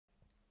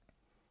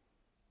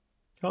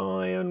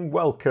Hi and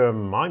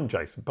welcome. I'm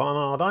Jason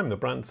Barnard. I'm the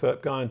Brand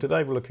SERP guy, and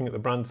today we're looking at the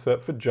Brand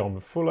SERP for John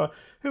Fuller,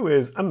 who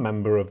is a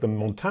member of the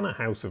Montana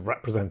House of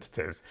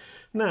Representatives.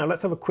 Now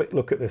let's have a quick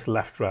look at this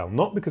left rail,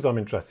 not because I'm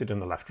interested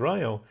in the left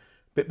rail,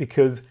 but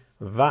because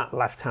that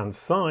left-hand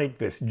side,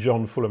 this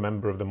John Fuller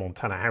member of the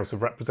Montana House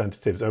of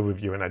Representatives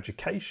Overview in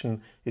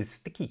Education, is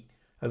sticky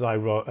as I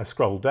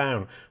scroll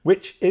down,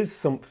 which is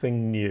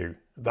something new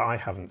that I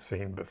haven't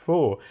seen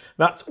before.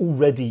 That's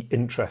already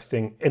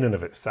interesting in and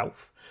of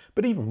itself.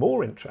 But even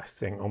more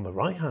interesting, on the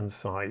right-hand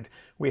side,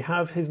 we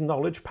have his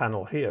knowledge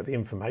panel here, the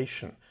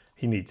information.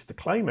 He needs to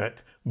claim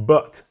it,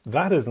 but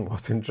that isn't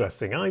what's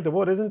interesting either.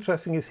 What is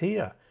interesting is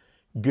here.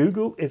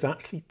 Google is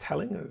actually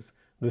telling us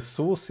the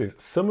sources,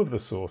 some of the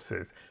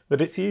sources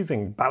that it's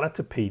using: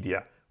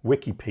 Ballotopedia,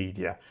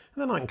 Wikipedia,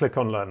 and then I can click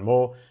on Learn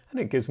More, and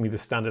it gives me the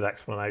standard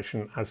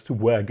explanation as to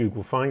where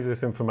Google finds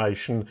this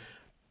information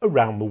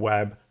around the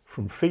web,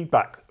 from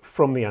feedback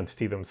from the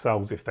entity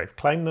themselves if they've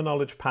claimed the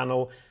knowledge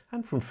panel,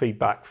 and from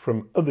feedback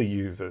from other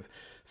users.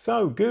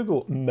 So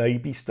Google may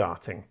be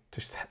starting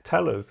to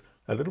tell us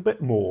a little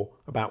bit more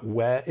about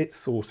where it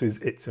sources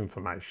its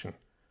information.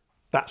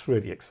 That's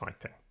really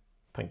exciting.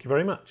 Thank you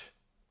very much.